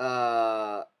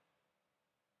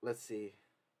 let's see.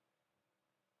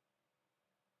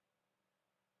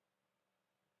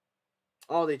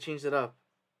 Oh, they changed it up.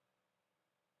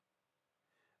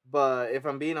 But if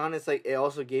I'm being honest, like, it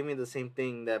also gave me the same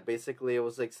thing that basically it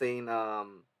was like saying,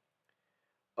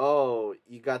 oh,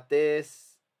 you got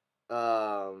this,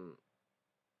 all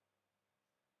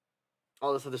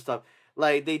this other stuff.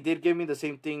 Like, they did give me the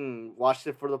same thing, watched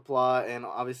it for the plot, and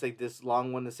obviously like, this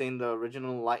long one is saying the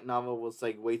original light novel was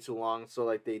like way too long, so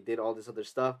like they did all this other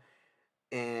stuff.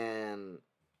 And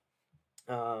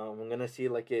I'm gonna see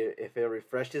like if it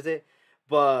refreshes it.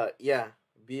 But yeah,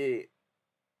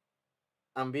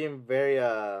 I'm being very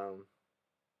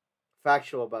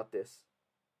factual about this.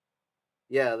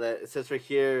 Yeah, that it says right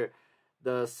here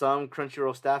the some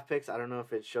Crunchyroll staff picks. I don't know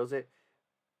if it shows it.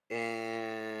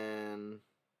 And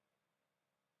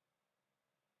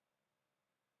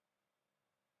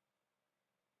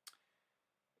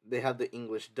they have the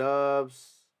English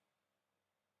dubs.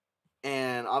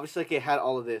 And obviously like it had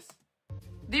all of this.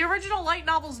 The original light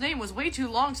novel's name was way too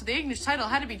long, so the English title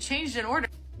had to be changed in order.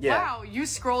 Yeah. Wow, you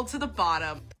scrolled to the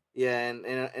bottom. Yeah,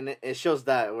 and it shows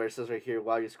that where it says right here,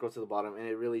 wow, you scroll to the bottom, and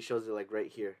it really shows it like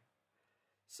right here.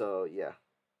 So yeah.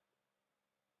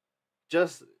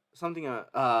 Just something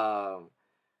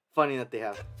funny that they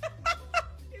have.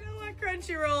 You know what,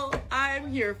 Crunchyroll?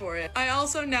 I'm here for it. I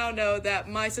also now know that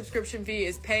my subscription fee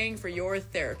is paying for your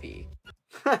therapy.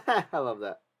 I love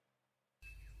that.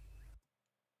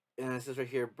 And it says right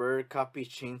here, bird copies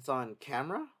chainsaw and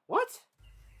camera? What?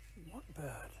 What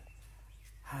bird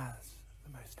has the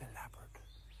most elaborate,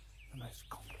 the most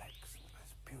complex, the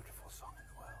most beautiful song in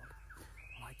the world?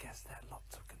 Well, I guess there are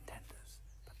lots of contenders,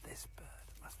 but this bird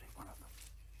must be one of them.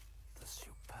 The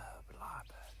superb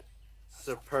lyrebird.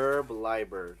 Superb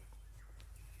lyrebird.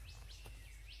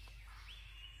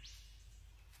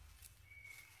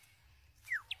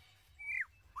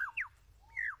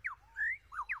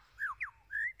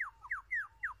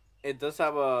 It does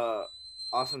have a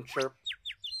awesome chirp.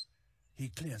 He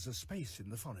clears a space in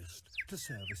the forest to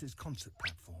serve as his concert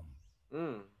platform.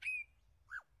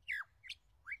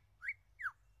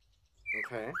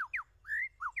 Okay.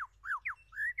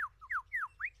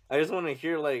 I just want to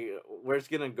hear like where it's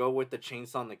gonna go with the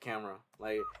chainsaw on the camera,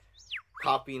 like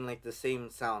copying like the same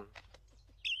sound.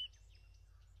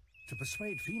 To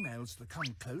persuade females to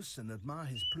come close and admire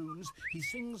his plumes, he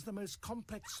sings the most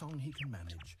complex song he can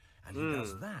manage. And he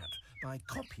does that by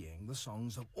copying the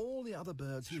songs of all the other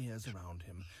birds he hears around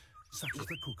him, such as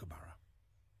the kookaburra.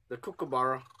 The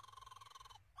kookaburra.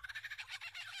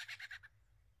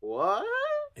 What?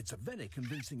 It's a very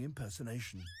convincing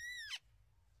impersonation.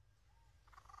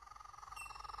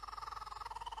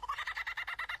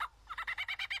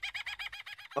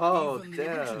 Oh, even damn.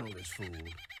 the original is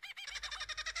fooled.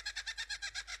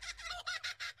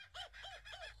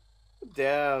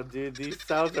 Damn, dude, these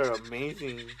sounds are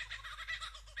amazing.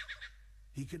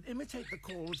 He can imitate the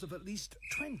calls of at least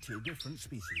 20 different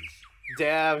species.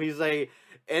 Damn, he's like,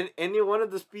 and any one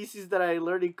of the species that I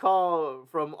already call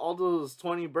from all those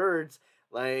 20 birds,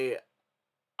 like,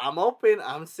 I'm open,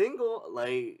 I'm single,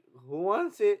 like, who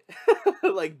wants it?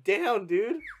 Like, damn,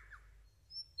 dude.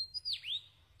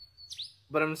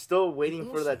 But I'm still waiting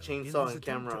for that chainsaw and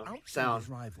camera sound. His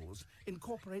rivals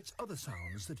incorporates other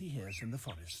sounds that he hears in the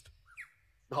forest.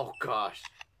 Oh, gosh.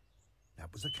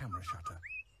 That was a camera shutter.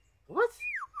 What?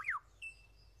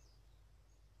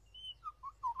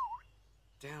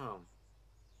 Damn.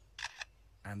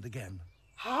 And again.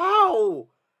 How?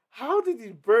 How did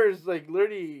these birds, like,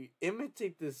 literally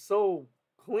imitate this so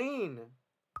clean?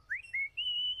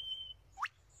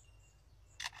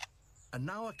 And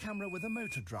now a camera with a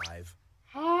motor drive.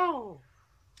 How?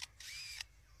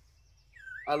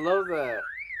 I love that.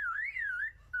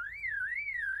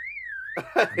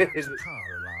 It's a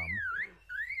car alarm.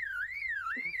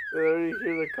 I already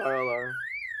hear the car alarm.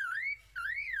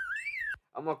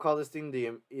 I'm gonna call this thing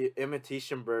the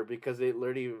imitation bird because it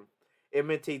literally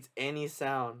imitates any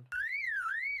sound,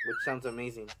 which sounds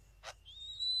amazing.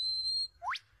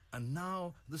 And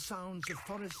now the sounds of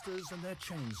foresters and their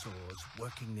chainsaws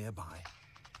working nearby.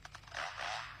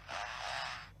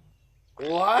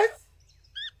 What?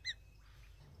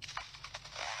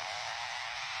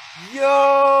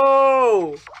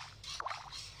 Yo!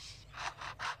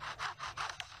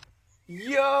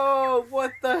 Yo,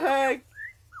 what the heck?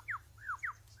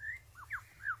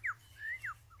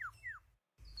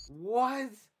 What?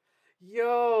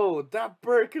 Yo, that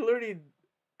bird can literally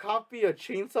copy a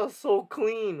chainsaw so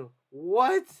clean.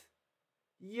 What?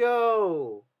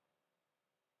 Yo.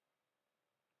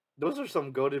 Those are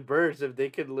some goated birds if they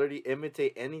could literally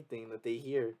imitate anything that they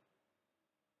hear.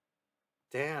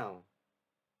 Damn.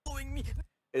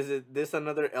 Is it this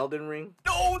another Elden Ring?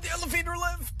 No, the elevator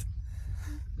left.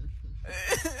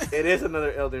 It is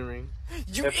another Elden Ring.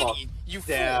 You idiot! You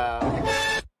damn.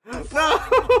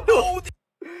 No.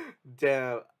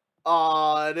 Damn.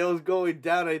 Aw, it was going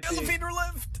down, I think. Elevator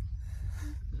left.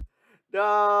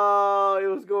 No, it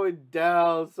was going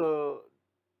down, so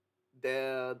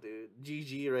damn, dude.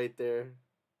 GG right there.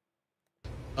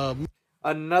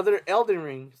 Another Elden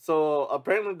Ring. So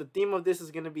apparently the theme of this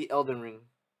is gonna be Elden Ring.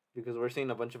 Because we're seeing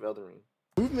a bunch of Elden Ring.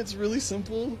 Movement's really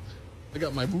simple. I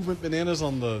got my movement bananas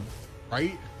on the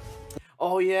right.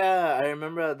 Oh yeah, I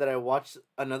remember that I watched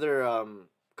another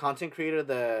content creator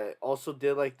that also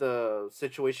did like the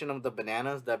situation of the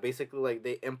bananas that basically like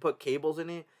they input cables in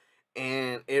it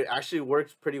and it actually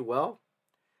works pretty well.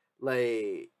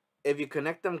 Like if you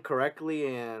connect them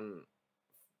correctly and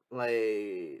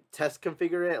like test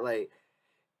configure it, like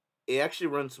it actually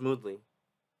runs smoothly.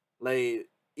 Like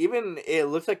even it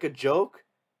looks like a joke,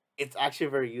 it's actually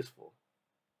very useful.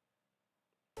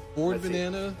 Forward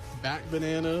banana, back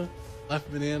banana,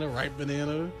 left banana, right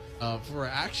banana. For our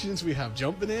actions, we have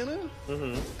jump banana,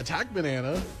 attack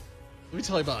banana. Let me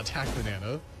tell you about attack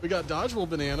banana. We got dodge roll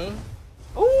banana.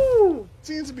 Ooh!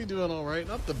 Seems to be doing all right,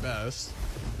 not the best.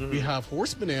 We have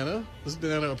horse banana. This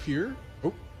banana up here.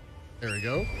 Oh, there we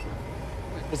go.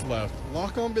 What's left?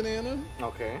 Lock on banana.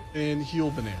 Okay. And heal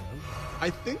banana. I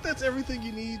think that's everything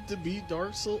you need to beat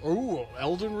Dark Souls. Oh,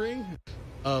 Elden Ring.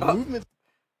 Movement.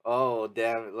 Oh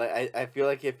damn! Like I feel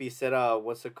like if he said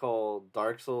what's it called,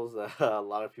 Dark Souls, a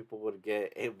lot of people would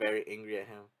get very angry at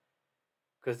him,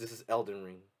 because this is Elden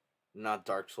Ring, not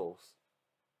Dark Souls.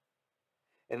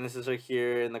 And this is right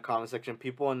here in the comment section.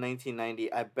 People in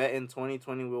 1990, I bet in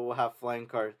 2020 we will have flying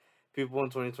cars. People in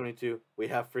 2022, we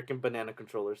have freaking banana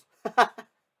controllers.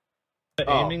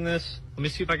 Aiming this. Let me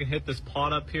see if I can hit this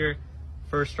pot up here.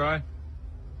 First try.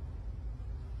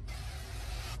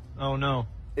 Oh no.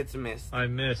 It's missed. I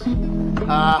missed.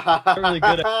 Really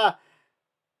good at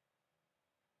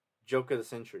joke of the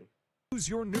century. Who's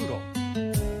your noodle?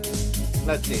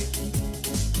 Let's see.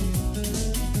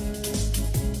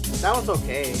 That one's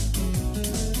okay.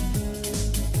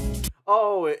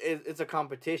 Oh, it's a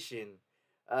competition.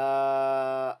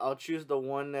 I'll choose the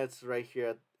one that's right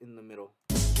here in the middle.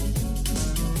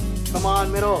 Come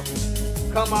on, middle.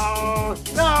 Come on.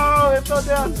 No, it fell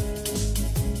down.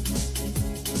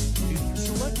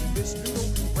 Selected this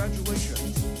noodle,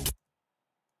 congratulations.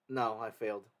 No, I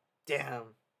failed.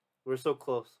 Damn. We're so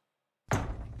close.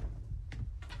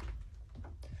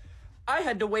 I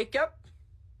had to wake up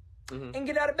and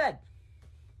get out of bed.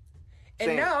 And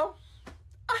Same. now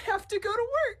I have to go to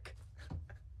work.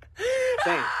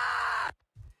 Same.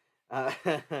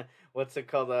 What's it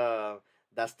called?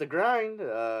 That's the grind.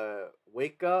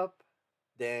 Wake up,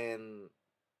 then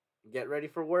get ready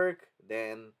for work,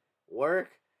 then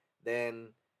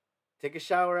take a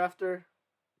shower after,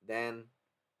 then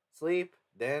sleep,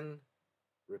 then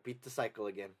repeat the cycle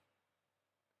again.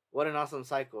 What an awesome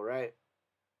cycle, right?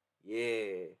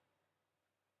 Yeah.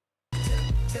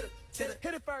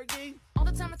 Hit it, Fergie. All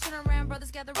the time I turn around,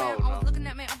 brothers gather around. Oh, no. Always looking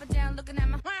at me up and down, looking at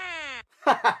my.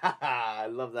 I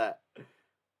love that.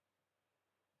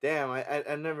 Damn,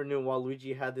 I never knew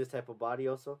Waluigi had this type of body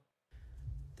also.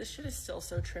 This shit is still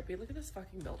so trippy. Look at this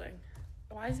fucking building.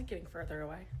 Why is it getting further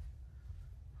away?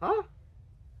 Huh?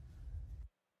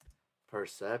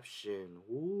 Perception.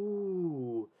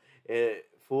 Ooh. It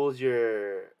fools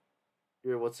your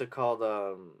what's it called?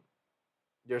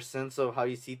 Your sense of how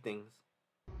you see things.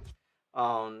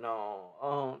 Oh no.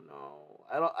 Oh no.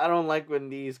 I don't like when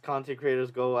these content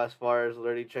creators go as far as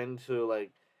literally trying to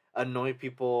like annoy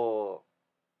people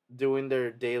doing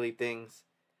their daily things.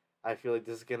 I feel like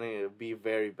this is gonna be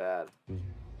very bad.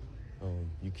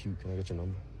 You cute, can I get your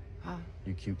number? Huh?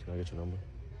 You cute, can I get your number?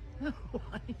 What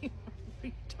are you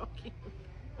talking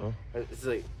about? Huh? It's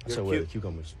like, I said, where are the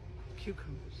cucumbers?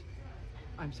 Cucumbers.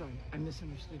 I'm sorry. I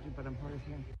misunderstood you, but I'm part of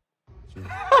him. She's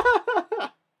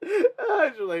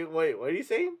like, wait, what are you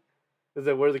saying? Is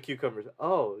that where are the cucumbers?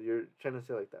 Oh, you're trying to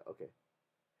say like that. Okay.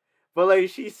 But like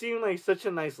she seemed like such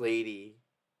a nice lady.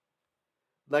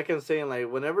 Like I'm saying,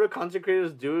 like whenever the content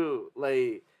creators do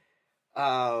like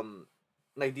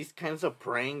these kinds of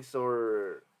pranks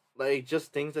or like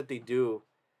just things that they do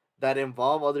that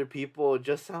involve other people, it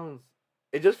just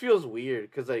feels weird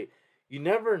because like you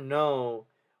never know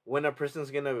when a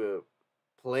person's gonna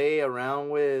play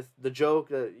around with the joke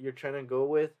that you're trying to go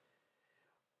with,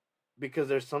 because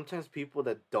there's sometimes people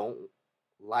that don't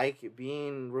like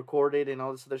being recorded and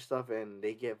all this other stuff and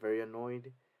they get very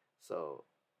annoyed. So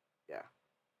yeah,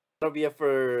 that'll be it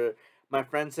for my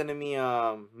friend sending me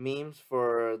memes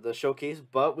for the showcase.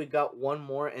 But we got one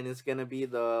more, and it's gonna be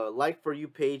the Like For You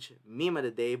page meme of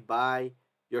the day by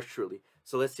yours truly.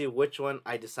 So let's see which one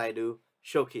I decide to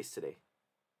showcase today.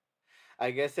 I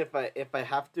guess if I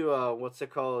have to what's it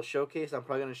called, showcase, I'm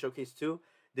probably gonna showcase two.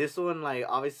 This one, like,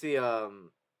 obviously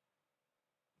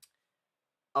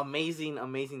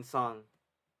amazing song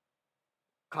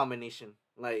combination.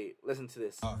 Like, listen to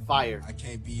this. Fire. I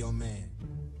can't be your man.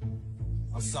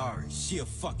 I'm sorry, she a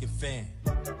fucking fan.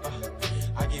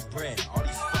 I get bread, all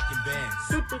these fucking bands.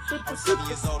 I'm 7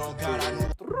 years old, on God, I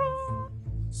know.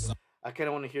 I kind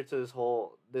of want to hear to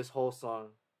this whole song.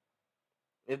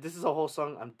 If this is a whole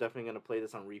song, I'm definitely gonna play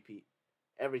this on repeat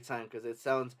every time because it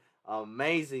sounds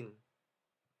amazing.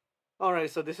 Alright,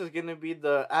 so this is gonna be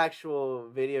the actual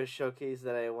video showcase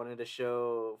that I wanted to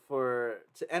show to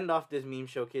end off this meme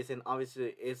showcase, and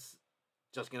obviously it's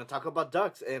just gonna talk about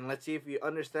ducks, and let's see if you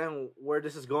understand where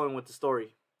this is going with the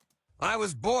story. I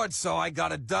was bored, so I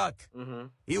got a duck.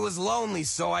 He was lonely,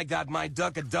 so I got my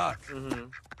duck a duck.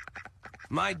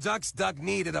 My duck's duck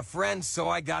needed a friend, so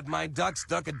I got my duck's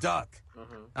duck a duck.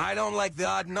 I don't like the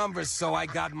odd numbers, so I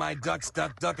got my duck's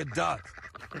duck a duck.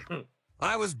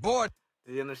 I was bored.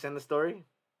 Did you understand the story?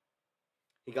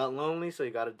 He got lonely, so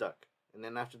he got a duck. And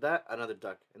then after that, another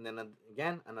duck. And then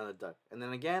again, another duck. And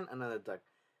then again, another duck.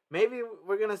 Maybe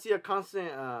we're going to see a constant,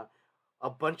 a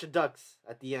bunch of ducks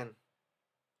at the end.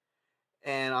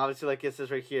 And obviously, like it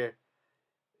says right here,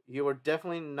 you were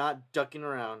definitely not ducking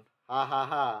around. Ha ha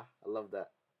ha. I love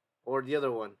that. Or the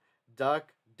other one.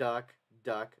 Duck, duck,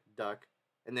 duck, duck.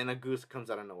 And then a goose comes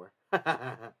out of nowhere.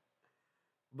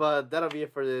 But that'll be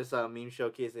it for this meme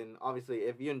showcase. And obviously,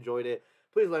 if you enjoyed it,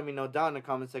 please let me know down in the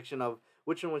comment section of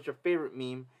which one was your favorite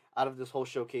meme out of this whole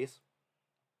showcase.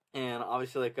 And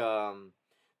obviously, like,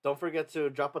 don't forget to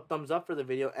drop a thumbs up for the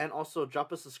video. And also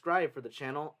drop a subscribe for the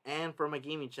channel and for my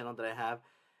gaming channel that I have.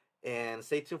 And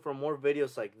stay tuned for more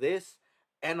videos like this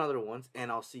and other ones.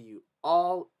 And I'll see you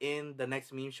all in the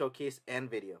next meme showcase and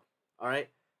video. Alright?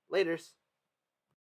 Laters.